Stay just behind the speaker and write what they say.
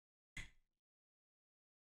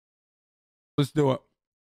Let's do it.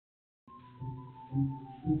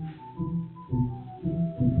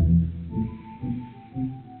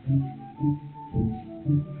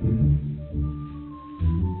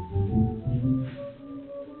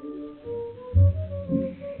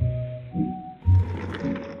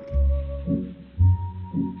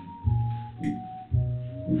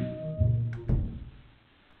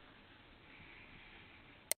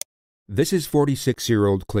 This is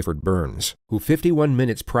 46-year-old Clifford Burns, who 51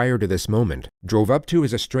 minutes prior to this moment drove up to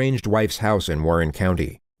his estranged wife's house in Warren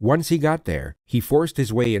County. Once he got there, he forced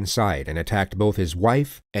his way inside and attacked both his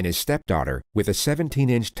wife and his stepdaughter with a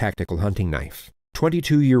 17-inch tactical hunting knife.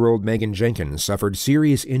 22-year-old Megan Jenkins suffered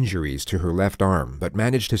serious injuries to her left arm but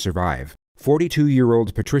managed to survive.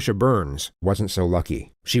 42-year-old Patricia Burns wasn't so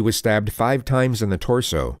lucky. She was stabbed 5 times in the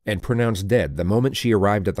torso and pronounced dead the moment she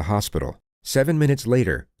arrived at the hospital. 7 minutes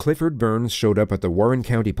later, Clifford Burns showed up at the Warren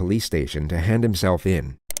County Police Station to hand himself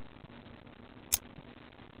in.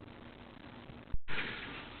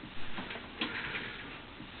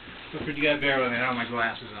 Clifford, you gotta bear with me. I don't have my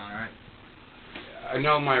glasses on, alright? I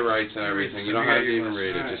know my rights and everything. You don't have to even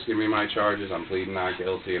read it. Just give me my charges. I'm pleading not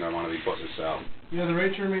guilty, and I want to be put in a cell. You have the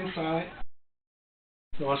right to remain silent.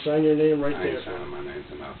 So I'll sign your name right I there. ain't signing my name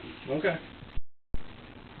to nothing. Okay.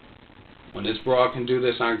 When this broad can do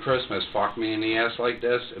this on Christmas, fuck me in the ass like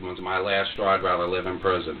this, it was my last straw. I'd rather live in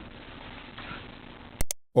prison.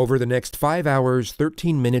 Over the next 5 hours,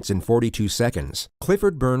 13 minutes and 42 seconds,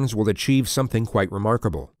 Clifford Burns will achieve something quite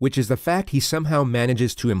remarkable, which is the fact he somehow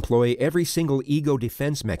manages to employ every single ego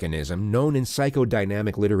defense mechanism known in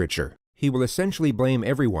psychodynamic literature. He will essentially blame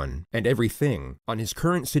everyone and everything on his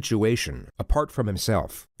current situation, apart from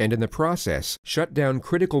himself, and in the process, shut down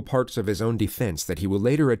critical parts of his own defense that he will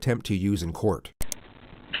later attempt to use in court.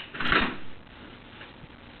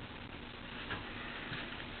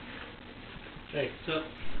 Hey, what's up?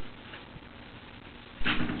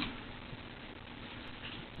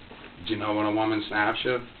 Do you know when a woman snaps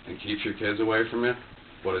you and keeps your kids away from you?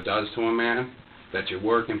 What it does to a man? That you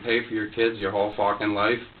work and pay for your kids your whole fucking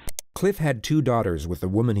life? Cliff had 2 daughters with the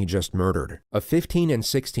woman he just murdered, a 15 and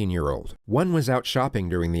 16-year-old. One was out shopping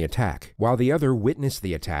during the attack, while the other witnessed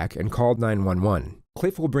the attack and called 911.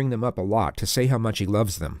 Cliff will bring them up a lot to say how much he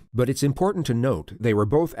loves them, but it's important to note they were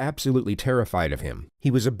both absolutely terrified of him. He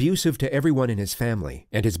was abusive to everyone in his family,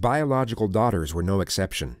 and his biological daughters were no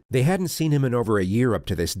exception. They hadn't seen him in over a year up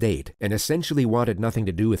to this date, and essentially wanted nothing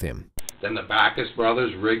to do with him. Then the Backus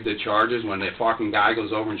brothers rigged the charges when the fucking guy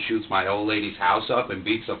goes over and shoots my old lady's house up and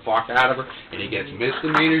beats the fuck out of her, and he gets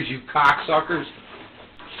misdemeanors, you cocksuckers.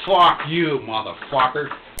 Fuck you, motherfucker.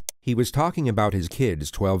 He was talking about his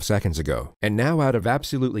kids 12 seconds ago, and now out of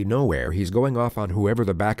absolutely nowhere he's going off on whoever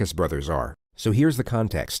the Backus brothers are. So here's the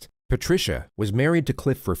context. Patricia was married to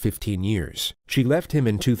Cliff for 15 years. She left him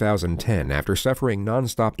in 2010 after suffering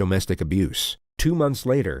non-stop domestic abuse. 2 months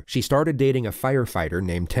later, she started dating a firefighter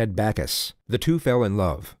named Ted Backus. The two fell in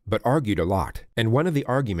love, but argued a lot, and one of the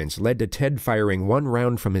arguments led to Ted firing 1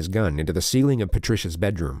 round from his gun into the ceiling of Patricia's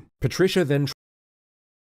bedroom. Patricia then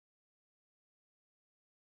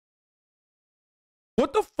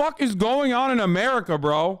What the fuck is going on in America,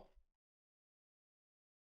 bro?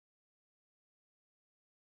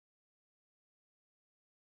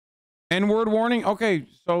 N-word warning? Okay,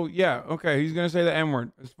 so yeah, okay, he's gonna say the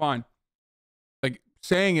N-word. It's fine. Like,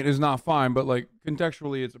 saying it is not fine, but like,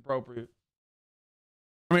 contextually, it's appropriate.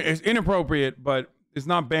 I mean, it's inappropriate, but it's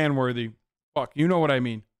not ban-worthy. Fuck, you know what I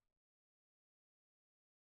mean.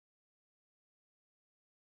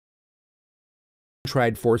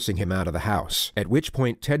 tried forcing him out of the house, at which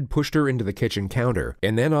point Ted pushed her into the kitchen counter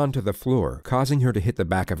and then onto the floor, causing her to hit the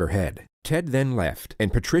back of her head. Ted then left,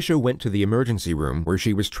 and Patricia went to the emergency room where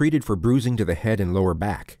she was treated for bruising to the head and lower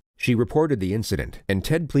back. She reported the incident, and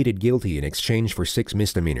Ted pleaded guilty in exchange for 6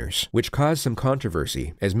 misdemeanors, which caused some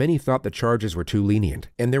controversy as many thought the charges were too lenient,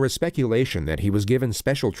 and there was speculation that he was given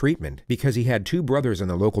special treatment because he had 2 brothers in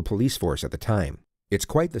the local police force at the time. It's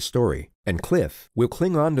quite the story, and Cliff will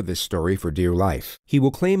cling on to this story for dear life. He will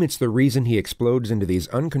claim it's the reason he explodes into these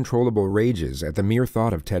uncontrollable rages at the mere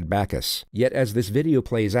thought of Ted Backus. Yet as this video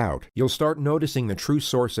plays out, you'll start noticing the true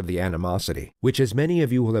source of the animosity, which as many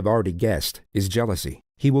of you will have already guessed, is jealousy.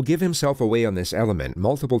 He will give himself away on this element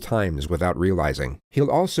multiple times without realizing. He'll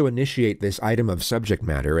also initiate this item of subject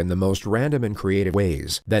matter in the most random and creative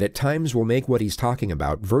ways that at times will make what he's talking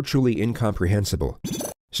about virtually incomprehensible.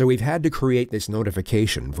 So we've had to create this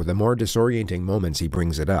notification for the more disorienting moments he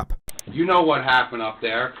brings it up. You know what happened up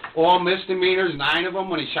there. All misdemeanors, 9 of them,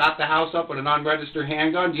 when he shot the house up with an unregistered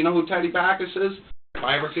handgun. Do you know who Teddy Backus is? If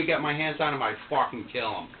I ever could get my hands on him, I'd fucking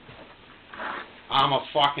kill him. I'm a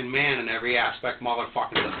fucking man in every aspect,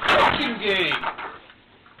 motherfucking the fucking game.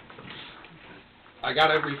 I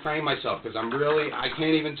gotta refrain myself because I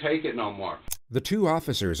can't even take it no more. The two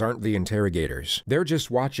officers aren't the interrogators. They're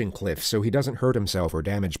just watching Cliff so he doesn't hurt himself or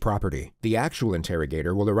damage property. The actual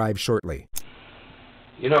interrogator will arrive shortly.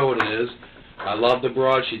 You know what it is? I love the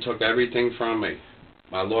broad. She took everything from me.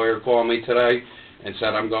 My lawyer called me today and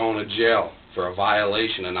said I'm going to jail for a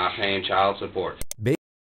violation of not paying child support.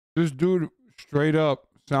 This dude straight up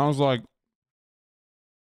sounds like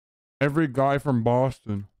every guy from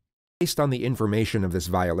Boston. Based on the information of this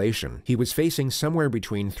violation, he was facing somewhere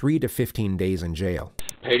between 3 to 15 days in jail.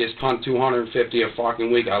 Paid his cunt $250 a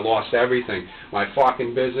fucking week. I lost everything. My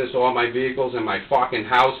fucking business, all my vehicles, and my fucking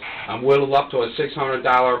house. I'm whittled up to a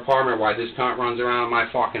 $600 apartment while this cunt runs around with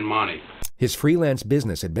my fucking money. His freelance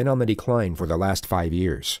business had been on the decline for the last 5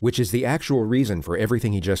 years, which is the actual reason for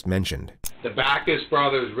everything he just mentioned. The Backus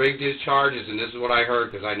brothers rigged his charges, and this is what I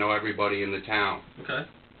heard because I know everybody in the town. Okay.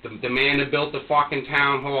 The man that built the fucking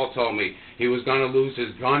town hall told me he was going to lose his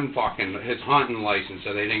his hunting license,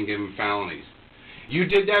 so they didn't give him felonies. You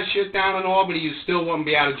did that shit down in Albany, you still wouldn't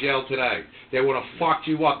be out of jail today. They would have fucked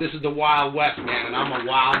you up. This is the Wild West, man, and I'm a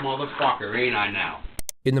wild motherfucker, ain't I now?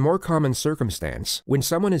 In the more common circumstance, when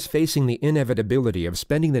someone is facing the inevitability of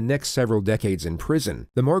spending the next several decades in prison,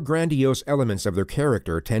 the more grandiose elements of their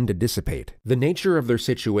character tend to dissipate. The nature of their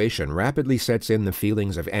situation rapidly sets in the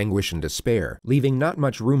feelings of anguish and despair, leaving not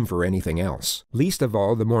much room for anything else. Least of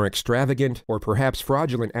all, the more extravagant or perhaps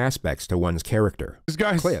fraudulent aspects to one's character. This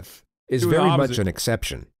guy's Cliff is very much an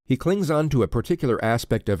exception. He clings on to a particular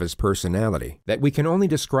aspect of his personality that we can only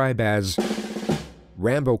describe as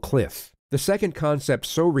Rambo Cliff. The second concept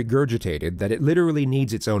so regurgitated that it literally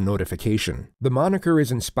needs its own notification. The moniker is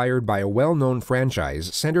inspired by a well-known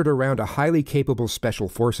franchise centered around a highly capable special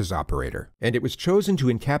forces operator, and it was chosen to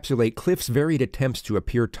encapsulate Cliff's varied attempts to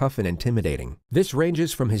appear tough and intimidating. This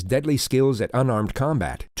ranges from his deadly skills at unarmed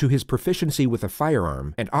combat to his proficiency with a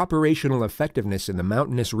firearm and operational effectiveness in the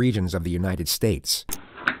mountainous regions of the United States.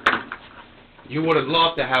 You would have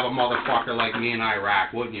loved to have a motherfucker like me in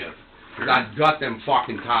Iraq, wouldn't you? Because I'd gut them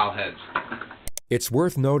fucking towel heads. It's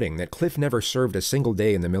worth noting that Cliff never served a single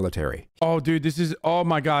day in the military. Oh, dude, oh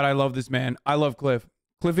my God, I love this man. I love Cliff.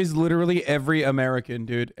 Cliff is literally every American,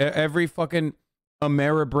 dude. Every fucking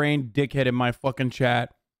Ameribrain dickhead in my fucking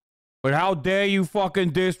chat. Like, how dare you fucking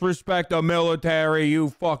disrespect the military, you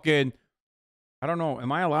fucking... I don't know,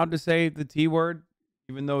 am I allowed to say the T word?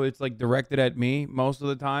 Even though it's like directed at me most of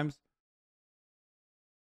the times?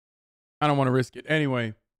 I don't want to risk it.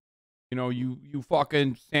 Anyway, you know, you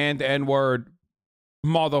fucking sand N-word.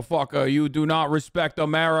 Motherfucker, you do not respect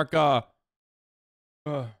America.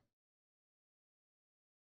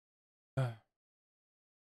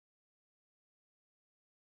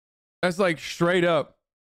 That's like straight up.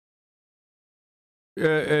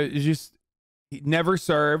 Just he never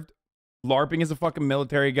served. LARPing as a fucking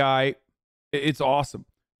military guy. It's awesome.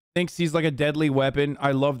 Thinks he's like a deadly weapon.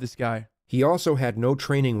 I love this guy. He also had no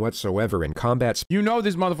training whatsoever in combat. You know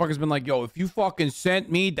this motherfucker's been like, yo, if you fucking sent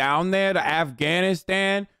me down there to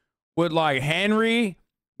Afghanistan with like Henry,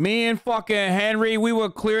 me and fucking Henry, we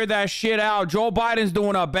would clear that shit out. Joe Biden's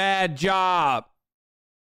doing a bad job.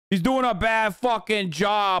 He's doing a bad fucking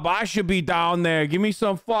job. I should be down there. Give me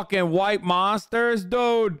some fucking white monsters,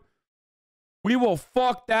 dude. We will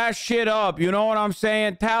fuck that shit up. You know what I'm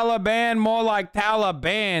saying? Taliban, more like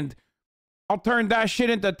Taliban. I'll turn that shit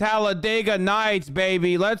into Talladega Nights,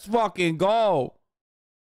 baby. Let's fucking go.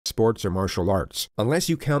 Sports or martial arts, unless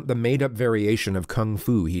you count the made-up variation of kung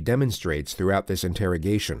fu he demonstrates throughout this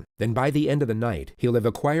interrogation. Then by the end of the night, he'll have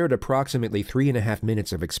acquired approximately 3.5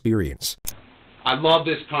 minutes of experience. I love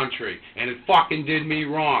this country, and it fucking did me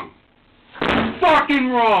wrong. Fucking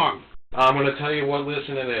wrong! I'm gonna tell you what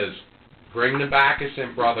listening is. Bring the Backus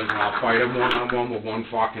in, brothers, and I'll fight them one-on-one with one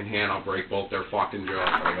fucking hand. I'll break both their fucking jaws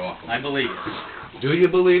right off them. I believe it. Do you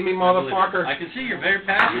believe me, motherfucker? I can see you're very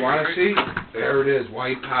passionate. You want to see? There it is,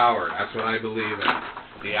 white power. That's what I believe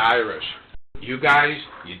in. The Irish. You guys,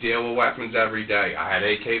 you deal with weapons every day. I had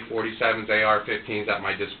AK-47s, AR-15s at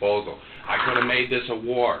my disposal. I could have made this a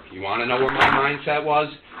war. You want to know what my mindset was?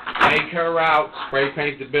 Take her out, spray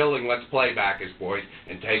paint the building, let's play Backus, boys,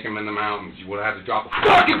 and take them in the mountains. You would have had to drop a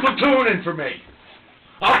fucking platoon in for me.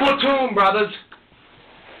 A platoon, brothers.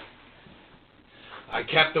 I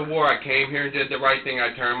kept the war. I came here and did the right thing.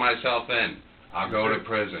 I turned myself in. I'll go to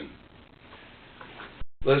prison.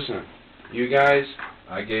 Listen, you guys,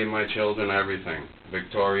 I gave my children everything.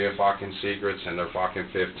 Victoria fucking Secrets and they're fucking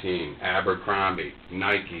 15. Abercrombie,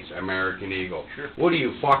 Nikes, American Eagle. Sure. What do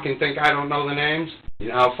you fucking think I don't know the names? You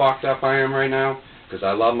know how fucked up I am right now? Because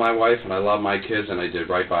I love my wife and I love my kids, and I did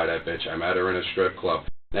right by that bitch. I met her in a strip club.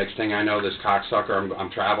 Next thing I know, this cocksucker, I'm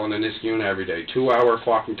traveling in this unit every day. 2-hour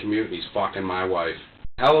fucking commute, and he's fucking my wife.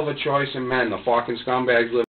 Hell of a choice in men. The fucking scumbags live